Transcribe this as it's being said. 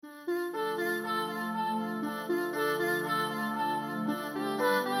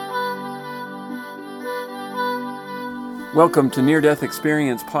Welcome to Near Death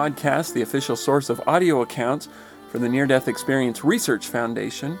Experience Podcast, the official source of audio accounts for the Near Death Experience Research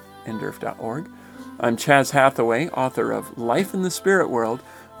Foundation, NDERF.org. I'm Chaz Hathaway, author of Life in the Spirit World,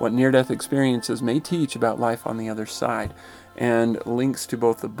 What Near-Death Experiences May Teach About Life on the Other Side. And links to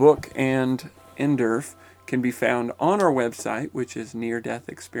both the book and NDERF can be found on our website, which is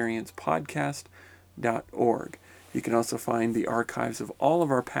neardeathexperiencepodcast.org. You can also find the archives of all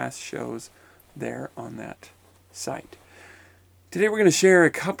of our past shows there on that site. Today we're going to share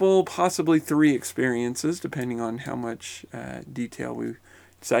a couple, possibly three experiences, depending on how much detail we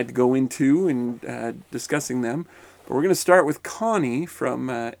decide to go into in discussing them. But we're going to start with Connie from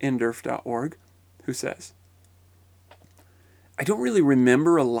NDERF.org, who says, I don't really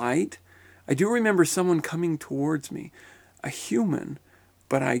remember a light. I do remember someone coming towards me, a human,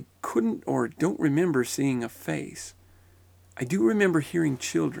 but I couldn't or don't remember seeing a face. I do remember hearing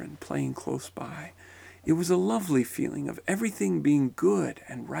children playing close by. It was a lovely feeling of everything being good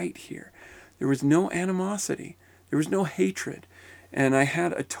and right here. There was no animosity. There was no hatred. And I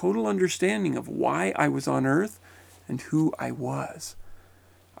had a total understanding of why I was on earth and who I was.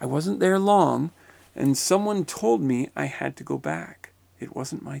 I wasn't there long, and someone told me I had to go back. It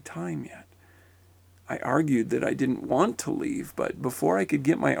wasn't my time yet. I argued that I didn't want to leave, but before I could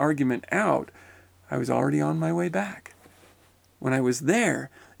get my argument out, I was already on my way back. When I was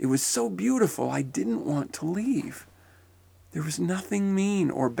there, it was so beautiful I didn't want to leave. There was nothing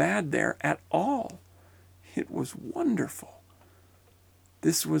mean or bad there at all. It was wonderful.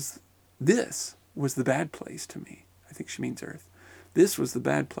 This was the bad place to me. I think she means Earth. This was the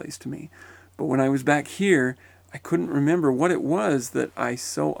bad place to me. But when I was back here, I couldn't remember what it was that I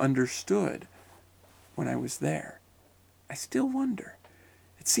so understood when I was there. I still wonder.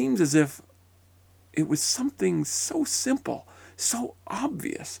 It seems as if it was something so simple, so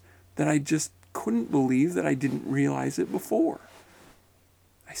obvious, that I just couldn't believe that I didn't realize it before.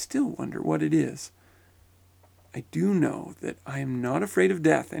 I still wonder what it is. I do know that I am not afraid of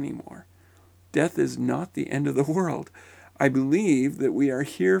death anymore. Death is not the end of the world. I believe that we are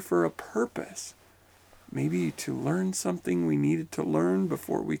here for a purpose. Maybe to learn something we needed to learn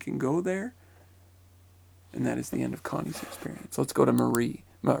before we can go there. And that is the end of Connie's experience. Let's go to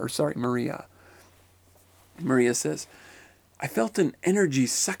Maria. Maria says, I felt an energy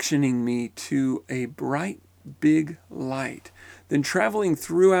suctioning me to a bright, big light, then traveling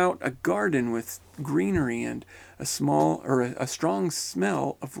throughout a garden with greenery and a strong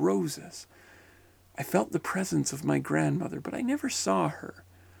smell of roses. I felt the presence of my grandmother, but I never saw her.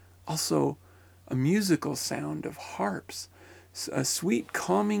 Also, a musical sound of harps, a sweet,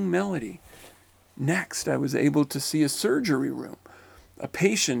 calming melody. Next, I was able to see a surgery room, a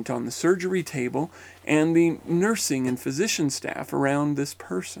patient on the surgery table, and the nursing and physician staff around this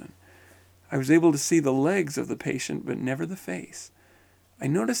person. I was able to see the legs of the patient, but never the face. I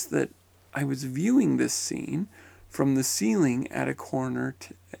noticed that I was viewing this scene from the ceiling at a corner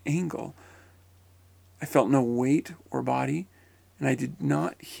angle. I felt no weight or body, and I did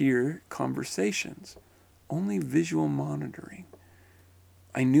not hear conversations, only visual monitoring.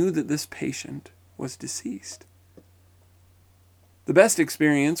 I knew that this patient was deceased. The best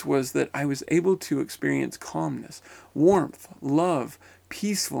experience was that I was able to experience calmness, warmth, love,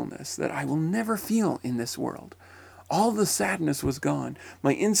 peacefulness that I will never feel in this world. All the sadness was gone,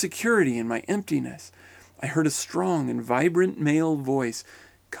 my insecurity and my emptiness. I heard a strong and vibrant male voice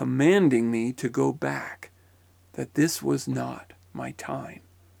commanding me to go back, that this was not my time.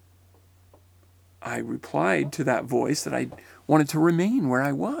 I replied to that voice that I wanted to remain where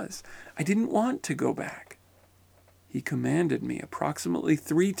I was. I didn't want to go back. He commanded me approximately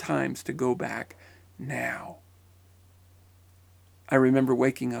 3 times to go back now. I remember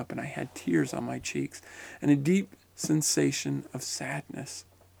waking up and I had tears on my cheeks and a deep sensation of sadness.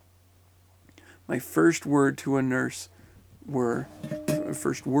 My first words to a nurse were,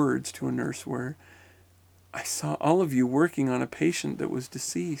 I saw all of you working on a patient that was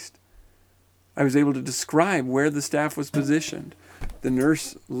deceased. I was able to describe where the staff was positioned. The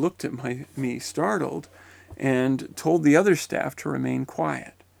nurse looked at me startled and told the other staff to remain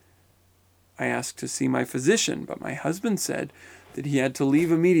quiet. I asked to see my physician, but my husband said that he had to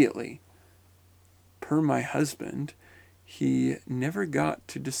leave immediately. Per my husband, he never got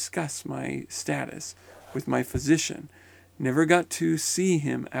to discuss my status with my physician, never got to see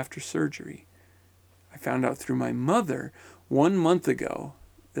him after surgery. I found out through my mother 1 month ago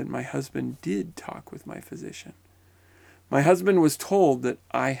that my husband did talk with my physician. My husband was told that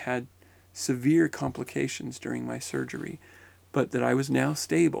I had severe complications during my surgery, but that I was now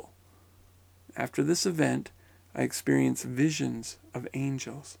stable. After this event, I experienced visions of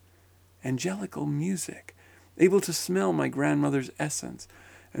angels, angelical music, able to smell my grandmother's essence.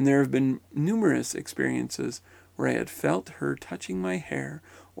 And there have been numerous experiences where I had felt her touching my hair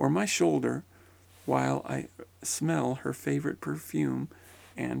or my shoulder while I smell her favorite perfume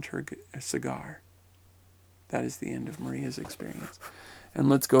and her cigar. That is the end of Maria's experience. And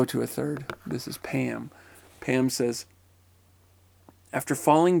let's go to a third. This is Pam. Pam says, after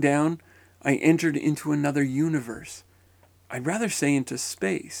falling down, I entered into another universe. I'd rather say into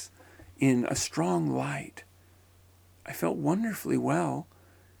space, in a strong light. I felt wonderfully well.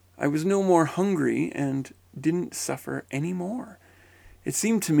 I was no more hungry and didn't suffer any more. It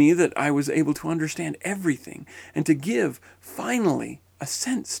seemed to me that I was able to understand everything and to give, finally, a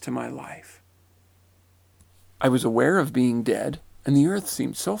sense to my life. I was aware of being dead, and the earth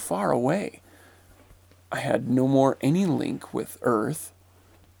seemed so far away. I had no more any link with earth.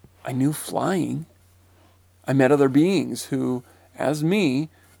 I knew flying. I met other beings who, as me,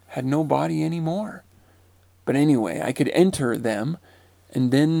 had no body anymore. But anyway, I could enter them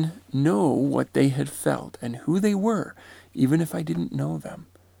and then know what they had felt and who they were, even if I didn't know them.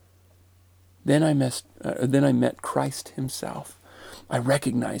 Then I met Christ himself. I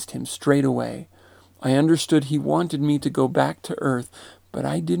recognized him straight away. I understood he wanted me to go back to earth, but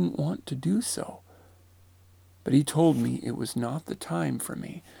I didn't want to do so. But he told me it was not the time for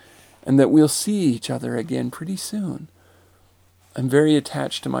me, and that we'll see each other again pretty soon. I'm very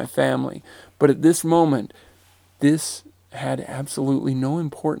attached to my family, but at this moment, this had absolutely no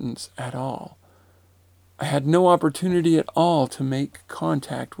importance at all. I had no opportunity at all to make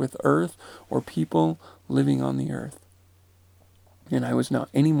contact with earth or people living on the earth. And I was not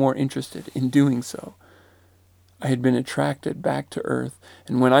any more interested in doing so. I had been attracted back to earth,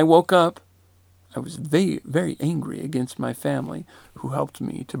 and when I woke up, I was very, very angry against my family who helped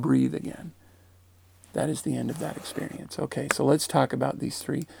me to breathe again. That is the end of that experience. Okay, so let's talk about these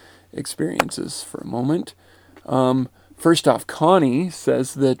three experiences for a moment. First off, Connie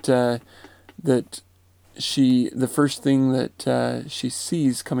says that the first thing that she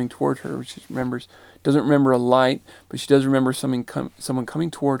sees coming toward her, she doesn't remember a light, but she does remember someone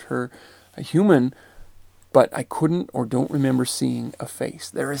coming toward her, a human, but I couldn't or don't remember seeing a face.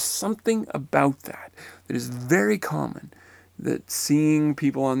 There is something about that is very common, that seeing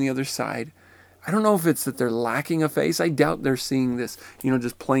people on the other side, I don't know if it's that they're lacking a face. I doubt they're seeing this,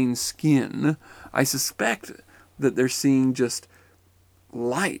 just plain skin. I suspect that they're seeing just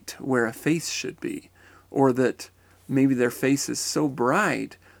light where a face should be, or that maybe their face is so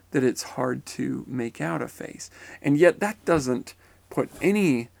bright that it's hard to make out a face. And yet that doesn't put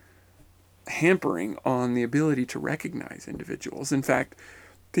any hampering on the ability to recognize individuals. In fact,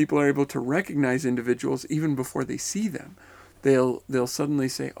 people are able to recognize individuals even before they see them. They'll suddenly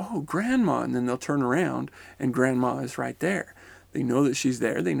say, "Oh, Grandma," and then they'll turn around and Grandma is right there. They know that she's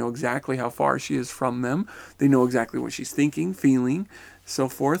there. They know exactly how far she is from them. They know exactly what she's thinking, feeling, so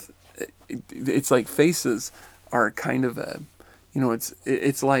forth. It's like faces are kind of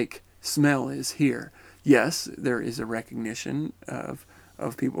it's like smell is here. Yes, there is a recognition of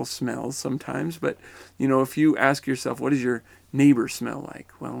people's smells sometimes, but if you ask yourself, what does your neighbor smell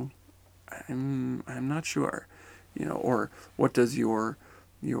like? Well, I'm not sure, or what does your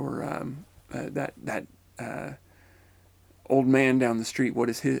old man down the street, what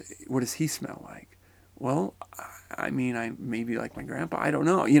does he smell like? Well, I maybe like my grandpa. I don't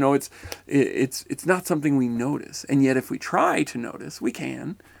know. It's not something we notice, and yet if we try to notice, we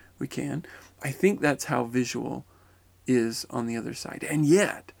can. I think that's how visual is on the other side, and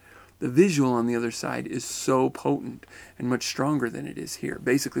yet the visual on the other side is so potent and much stronger than it is here.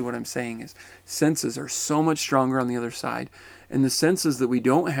 Basically what I'm saying is senses are so much stronger on the other side, and the senses that we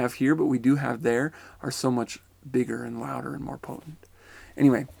don't have here but we do have there are so much bigger and louder and more potent.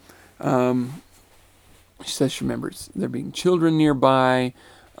 Anyway, she says she remembers there being children nearby.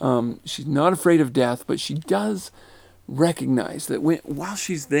 She's not afraid of death, but she does recognize that while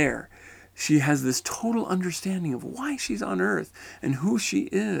she's there, she has this total understanding of why she's on earth and who she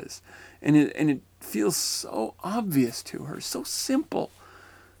is. And it feels so obvious to her, so simple.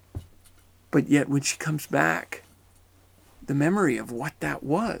 But yet when she comes back, the memory of what that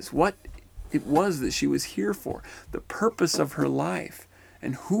was, what it was that she was here for, the purpose of her life,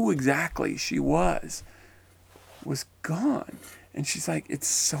 and who exactly she was gone. And she's like, it's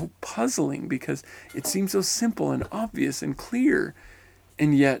so puzzling because it seems so simple and obvious and clear.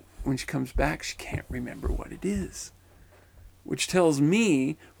 And yet when she comes back, she can't remember what it is. Which tells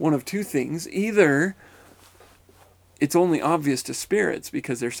me one of two things. Either it's only obvious to spirits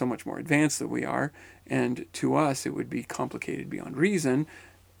because they're so much more advanced than we are, and to us it would be complicated beyond reason,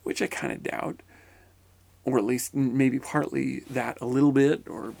 which I kind of doubt. Or at least maybe partly that a little bit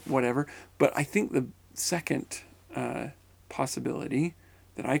or whatever. But I think the second possibility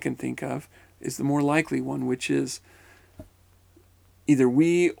that I can think of is the more likely one, which is either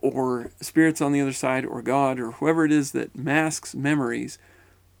we or spirits on the other side or God or whoever it is that masks memories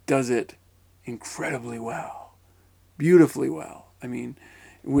does it incredibly well, beautifully well. I mean,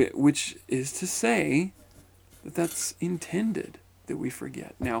 which is to say that that's intended that we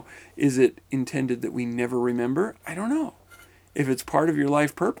forget. Now, is it intended that we never remember? I don't know. If it's part of your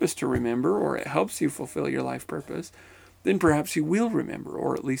life purpose to remember, or it helps you fulfill your life purpose, then perhaps you will remember,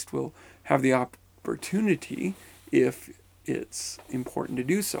 or at least will have the opportunity if it's important to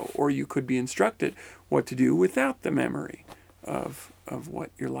do so. Or you could be instructed what to do without the memory of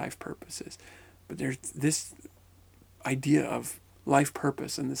what your life purpose is. But there's this idea of life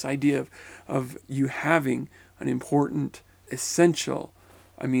purpose and this idea of you having an important, essential,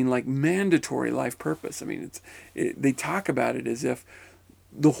 like mandatory life purpose. They talk about it as if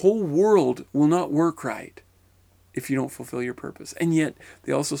the whole world will not work right if you don't fulfill your purpose. And yet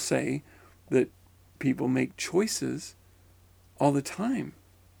they also say that people make choices all the time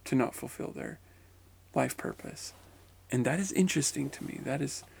to not fulfill their life purpose. And that is interesting to me. That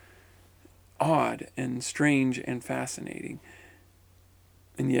is odd and strange and fascinating.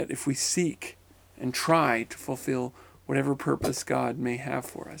 And yet if we seek and try to fulfill whatever purpose God may have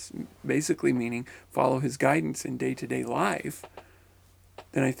for us, basically meaning follow his guidance in day-to-day life,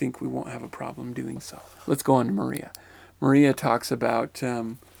 then I think we won't have a problem doing so. Let's go on to Maria. Maria talks about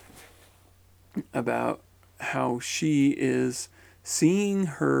how she is seeing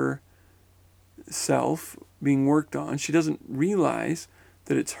herself being worked on. She doesn't realize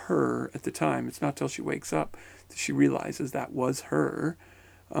that it's her at the time. It's not till she wakes up that she realizes that was her.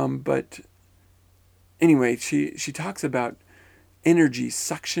 But anyway, she talks about energy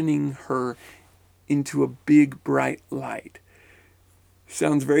suctioning her into a big bright light.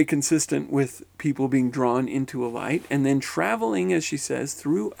 Sounds very consistent with people being drawn into a light and then traveling, as she says,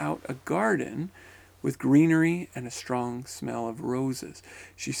 throughout a garden with greenery and a strong smell of roses.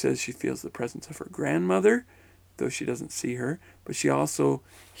 She says she feels the presence of her grandmother, though she doesn't see her, but she also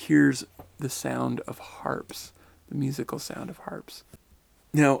hears the sound of harps, the musical sound of harps.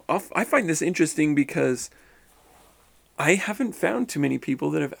 Now, I find this interesting because I haven't found too many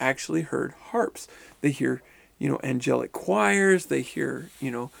people that have actually heard harps. They hear, angelic choirs. They hear,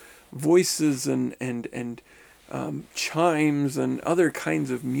 voices and chimes and other kinds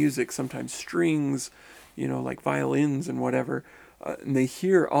of music, sometimes strings, like violins and whatever. And they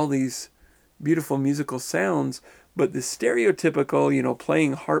hear all these beautiful musical sounds, but the stereotypical,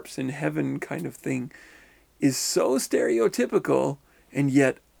 playing harps in heaven kind of thing is so stereotypical, and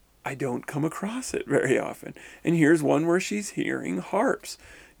yet I don't come across it very often. And here's one where she's hearing harps.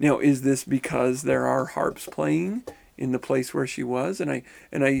 Now, is this because there are harps playing in the place where she was? And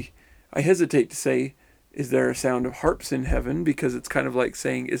I hesitate to say, is there a sound of harps in heaven? Because it's kind of like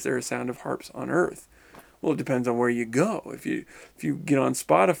saying, is there a sound of harps on earth? Well, it depends on where you go. If you get on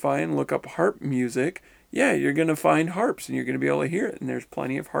Spotify and look up harp music, yeah, you're going to find harps and you're going to be able to hear it. And there's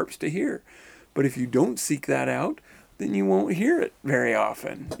plenty of harps to hear. But if you don't seek that out, then you won't hear it very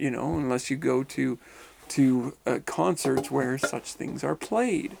often, unless you go to concerts where such things are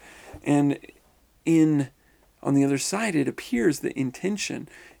played. And on the other side, it appears that intention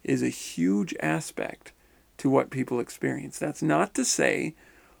is a huge aspect to what people experience. That's not to say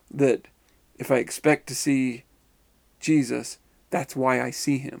that if I expect to see Jesus, that's why I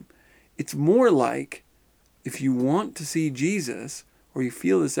see him. It's more like if you want to see Jesus or you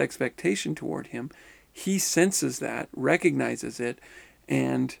feel this expectation toward him, he senses that, recognizes it,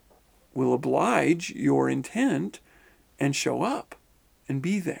 and will oblige your intent and show up and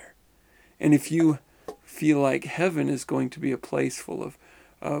be there. And if you feel like heaven is going to be a place full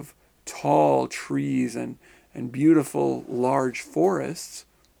of tall trees and beautiful large forests,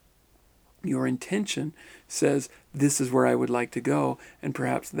 your intention says, this is where I would like to go, and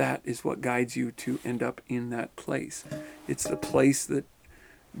perhaps that is what guides you to end up in that place. It's the place that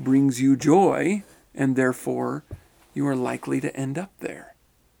brings you joy, and therefore you are likely to end up there.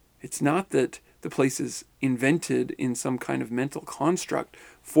 It's not that the place is invented in some kind of mental construct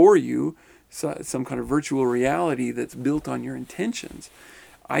for you, some kind of virtual reality that's built on your intentions.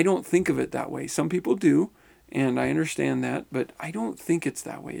 I don't think of it that way. Some people do, and I understand that, but I don't think it's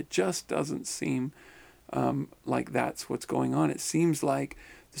that way. It just doesn't seem like that's what's going on. It seems like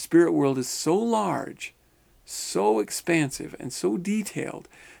the spirit world is so large, so expansive, and so detailed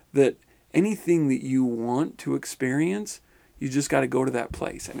that anything that you want to experience, you just got to go to that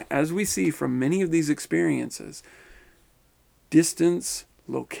place. And as we see from many of these experiences, distance,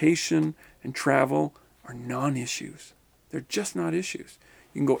 location, and travel are non-issues. They're just not issues.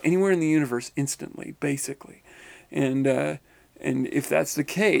 You can go anywhere in the universe instantly, basically. And if that's the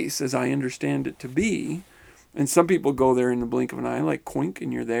case, as I understand it to be, and some people go there in the blink of an eye, like Quink,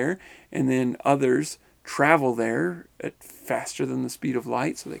 and you're there, and then others travel there at faster than the speed of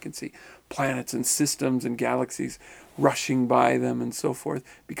light, so they can see planets and systems and galaxies rushing by them and so forth,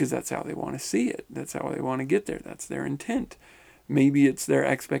 because that's how they want to see it. That's how they want to get there. That's their intent. Maybe it's their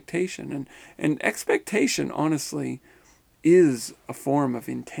expectation. And expectation, honestly, is a form of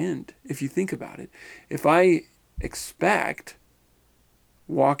intent, if you think about it. If I expect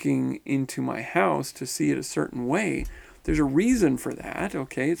walking into my house to see it a certain way, there's a reason for that,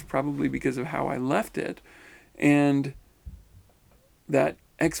 okay? It's probably because of how I left it. And that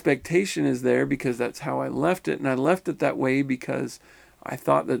expectation is there because that's how I left it. And I left it that way because I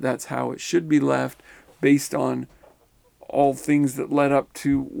thought that that's how it should be left, based on all things that led up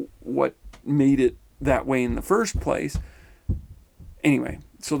to what made it that way in the first place. Anyway,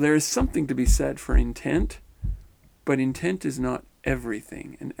 so there is something to be said for intent, but intent is not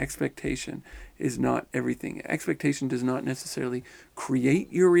everything, and expectation is not everything. Expectation does not necessarily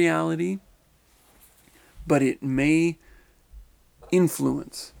create your reality, but it may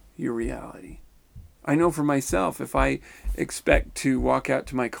influence your reality. I know for myself, if I expect to walk out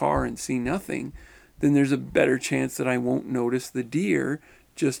to my car and see nothing, then there's a better chance that I won't notice the deer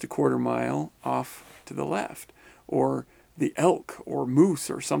just a quarter mile off to the left, or the elk or moose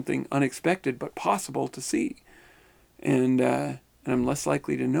or something unexpected but possible to see. And I'm less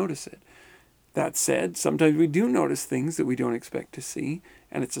likely to notice it. That said, sometimes we do notice things that we don't expect to see,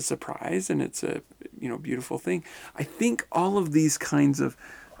 and it's a surprise, and it's a beautiful thing. I think all of these kinds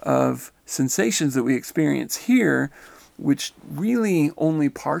of sensations that we experience here, which really only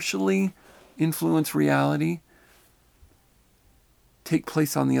partially influence reality, take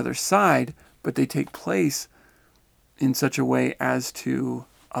place on the other side, but they take place in such a way as to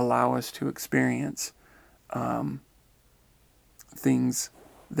allow us to experience things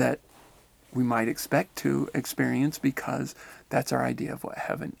that we might expect to experience, because that's our idea of what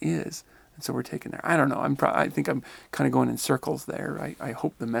heaven is. And so we're taken there. I don't know. I think I'm kind of going in circles there. I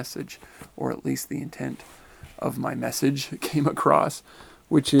hope the message, or at least the intent of my message, came across,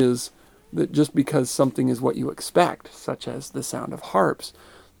 which is that just because something is what you expect, such as the sound of harps,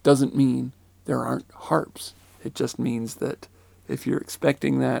 doesn't mean there aren't harps. It just means that if you're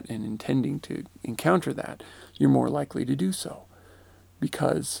expecting that and intending to encounter that, you're more likely to do so,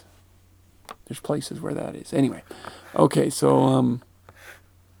 because there's places where that is. Anyway, okay, so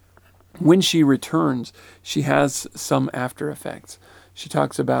when she returns, she has some after effects. She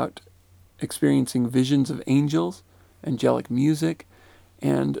talks about experiencing visions of angels, angelic music,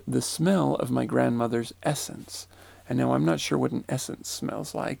 and the smell of my grandmother's essence. And now I'm not sure what an essence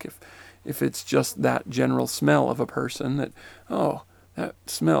smells like. If it's just that general smell of a person that, oh, that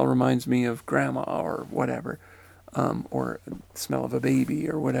smell reminds me of grandma or whatever, or smell of a baby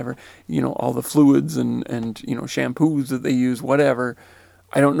or whatever, all the fluids and shampoos that they use, whatever.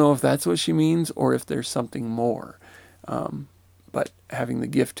 I don't know if that's what she means or if there's something more. But having the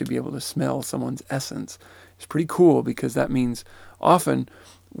gift to be able to smell someone's essence is pretty cool, because that means often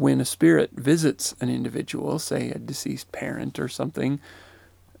when a spirit visits an individual, say a deceased parent or something,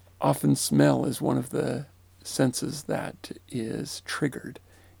 often smell is one of the senses that is triggered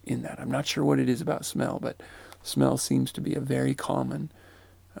in that. I'm not sure what it is about smell, but smell seems to be a very common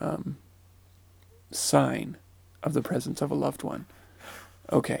sign of the presence of a loved one.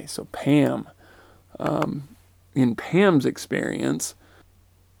 Okay, so Pam. In Pam's experience,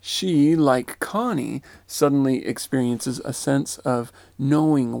 she, like Connie, suddenly experiences a sense of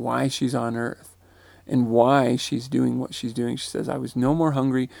knowing why she's on earth and why she's doing what she's doing. She says, I was no more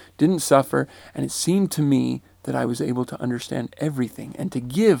hungry, didn't suffer, and it seemed to me that I was able to understand everything and to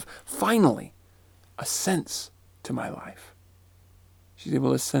give, finally, a sense to my life. She's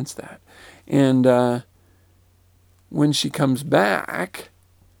able to sense that. And when she comes back,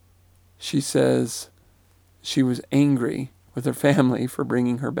 she says she was angry with her family for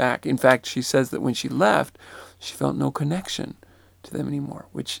bringing her back. In fact, she says that when she left, she felt no connection to them anymore,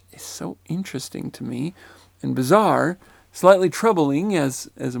 which is so interesting to me and bizarre, slightly troubling as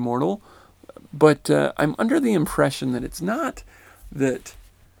a mortal. But I'm under the impression that it's not that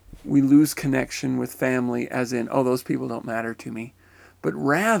we lose connection with family as in, oh, those people don't matter to me, but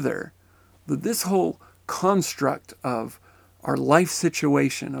rather that this whole construct of our life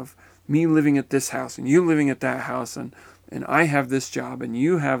situation, of me living at this house and you living at that house, and I have this job and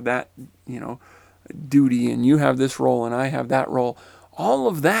you have that, duty, and you have this role and I have that role, all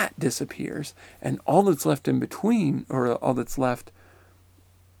of that disappears, and all that's left in between, or all that's left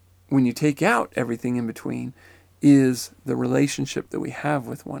when you take out everything in between, is the relationship that we have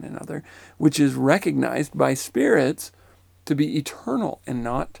with one another, which is recognized by spirits to be eternal and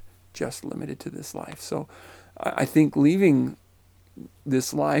not just limited to this life. So I think leaving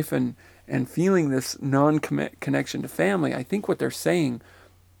this life and feeling this non-connection to family, I think what they're saying,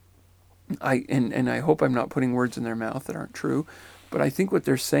 and I hope I'm not putting words in their mouth that aren't true, but I think what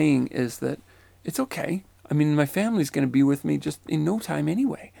they're saying is that it's okay. I mean, my family's going to be with me just in no time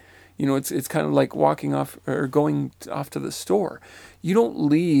anyway. It's kind of like walking off or going off to the store. You don't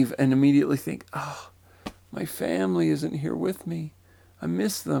leave and immediately think, oh, my family isn't here with me. I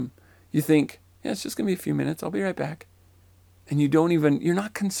miss them. You think, yeah, it's just going to be a few minutes. I'll be right back. And you're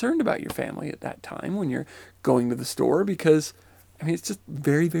not concerned about your family at that time when you're going to the store because, it's just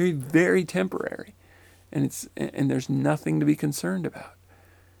very, very, very temporary. And there's nothing to be concerned about.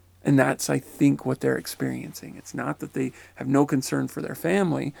 And that's, I think, what they're experiencing. It's not that they have no concern for their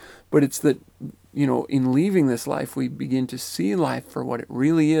family, but it's that, in leaving this life, we begin to see life for what it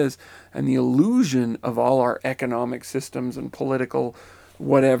really is, and the illusion of all our economic systems and political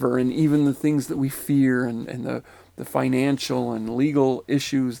whatever, and even the things that we fear and the financial and legal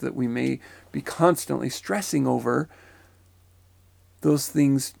issues that we may be constantly stressing over, those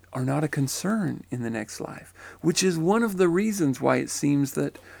things are not a concern in the next life, which is one of the reasons why it seems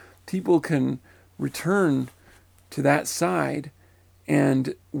that people can return to that side,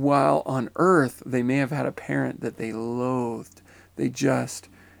 and while on earth they may have had a parent that they loathed, they just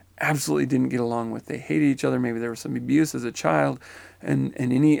absolutely didn't get along with, they hated each other, maybe there was some abuse as a child, and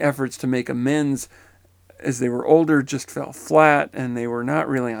any efforts to make amends as they were older just fell flat, and they were not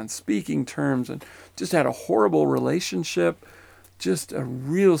really on speaking terms, and just had a horrible relationship, just a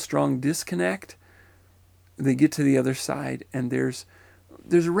real strong disconnect. They get to the other side, and there's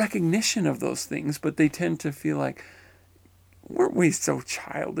a recognition of those things, but they tend to feel like, weren't we so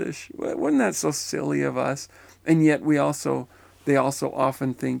childish? Wasn't that so silly of us? And yet they also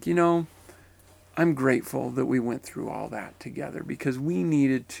often think, I'm grateful that we went through all that together because we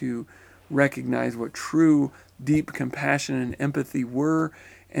needed to recognize what true, deep compassion and empathy were,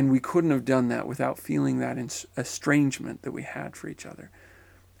 and we couldn't have done that without feeling that estrangement that we had for each other.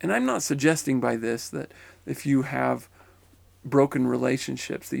 And I'm not suggesting by this that if you have broken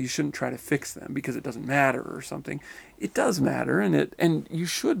relationships that you shouldn't try to fix them because it doesn't matter or something. It does matter, and you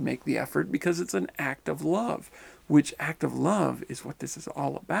should make the effort because it's an act of love, which act of love is what this is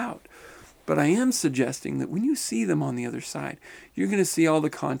all about. But I am suggesting that when you see them on the other side, you're going to see all the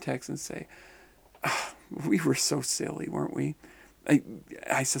context and say, we were so silly, weren't we?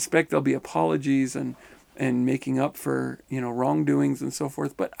 I suspect there'll be apologies and making up for wrongdoings and so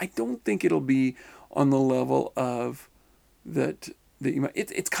forth, but I don't think it'll be on the level of that you might.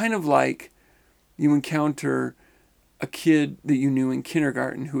 It's kind of like you encounter a kid that you knew in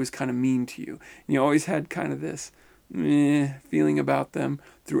kindergarten who was kind of mean to you. And you always had kind of this feeling about them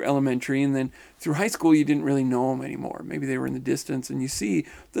through elementary, and then through high school you didn't really know them anymore. Maybe they were in the distance, and you see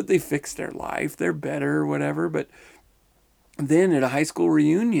that they fixed their life, they're better or whatever, but then at a high school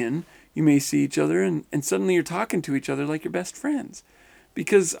reunion you may see each other and suddenly you're talking to each other like your best friends.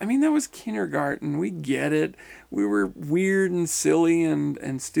 Because, that was kindergarten. We get it. We were weird and silly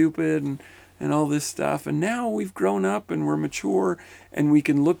and stupid and all this stuff. And now we've grown up and we're mature and we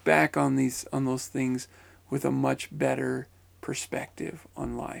can look back on those things with a much better perspective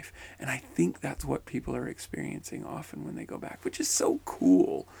on life. And I think that's what people are experiencing often when they go back, which is so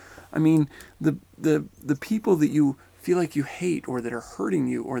cool. The people that you feel like you hate or that are hurting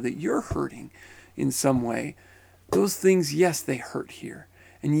you or that you're hurting in some way, those things, yes, they hurt here.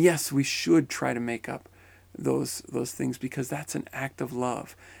 And yes, we should try to make up those things because that's an act of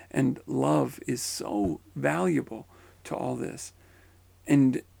love. And love is so valuable to all this.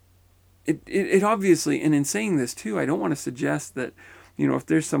 And it obviously, and in saying this too, I don't want to suggest that, if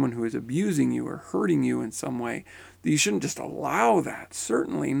there's someone who is abusing you or hurting you in some way, that you shouldn't just allow that.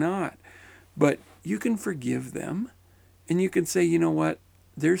 Certainly not. But you can forgive them and you can say, you know what,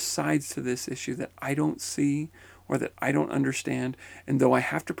 there's sides to this issue that I don't see or that I don't understand. And though I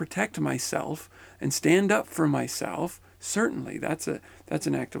have to protect myself and stand up for myself, certainly that's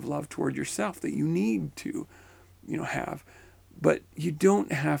an act of love toward yourself that you need to, have. But you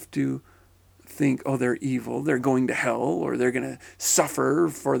don't have to think, oh, they're evil, they're going to hell, or they're going to suffer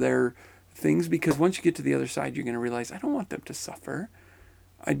for their things, because once you get to the other side, you're going to realize, I don't want them to suffer.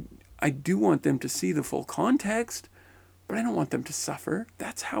 I do want them to see the full context, but I don't want them to suffer.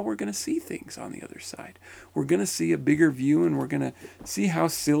 That's how we're going to see things on the other side. We're going to see a bigger view, and we're going to see how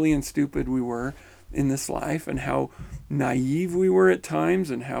silly and stupid we were in this life, and how naive we were at times,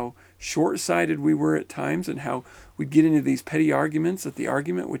 and how short-sighted we were at times, and how we'd get into these petty arguments, that the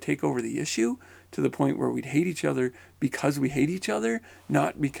argument would take over the issue to the point where we'd hate each other because we hate each other,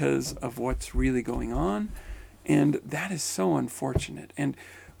 not because of what's really going on. And that is so unfortunate. And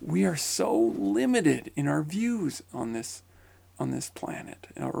we are so limited in our views on this planet,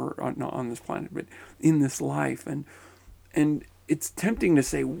 or not on this planet, but in this life. And it's tempting to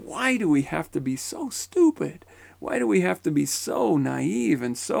say, why do we have to be so stupid? Why do we have to be so naive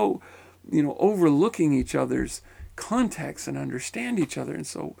and so, overlooking each other's context and understand each other and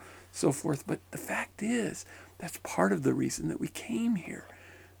so forth? But the fact is, that's part of the reason that we came here.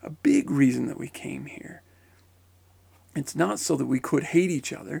 A big reason that we came here. It's not so that we could hate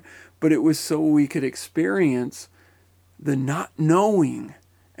each other, but it was so we could experience the not knowing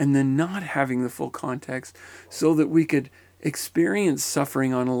and the not having the full context, so that we could experience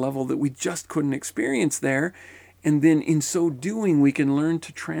suffering on a level that we just couldn't experience there. And then in so doing, we can learn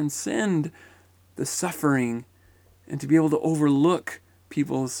to transcend the suffering and to be able to overlook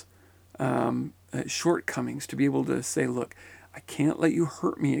people's shortcomings, to be able to say, look, I can't let you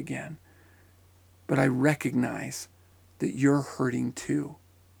hurt me again, but I recognize that you're hurting too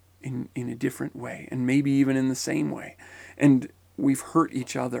in a different way, and maybe even in the same way. And we've hurt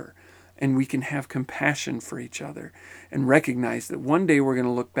each other, and we can have compassion for each other and recognize that one day we're going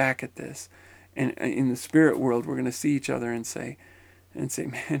to look back at this, and in the spirit world we're going to see each other and say,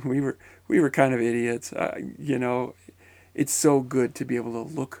 man, we were kind of idiots. It's so good to be able to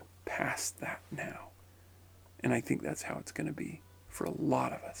look past that now. And I think that's how it's going to be for a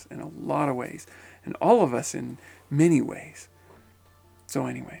lot of us in a lot of ways, and all of us in many ways. So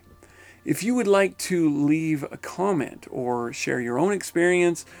anyway, if you would like to leave a comment or share your own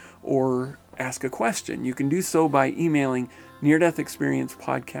experience or ask a question, you can do so by emailing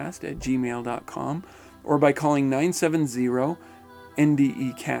near-death-experience-podcast@gmail.com or by calling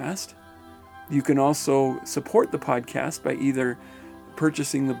 970-NDE-CAST. You can also support the podcast by either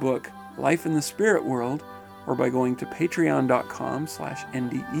purchasing the book Life in the Spirit World, or by going to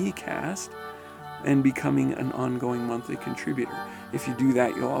patreon.com/NDEcast and becoming an ongoing monthly contributor. If you do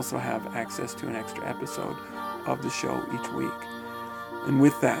that, you'll also have access to an extra episode of the show each week. And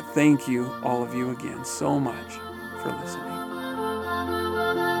with that, thank you, all of you again, so much for listening.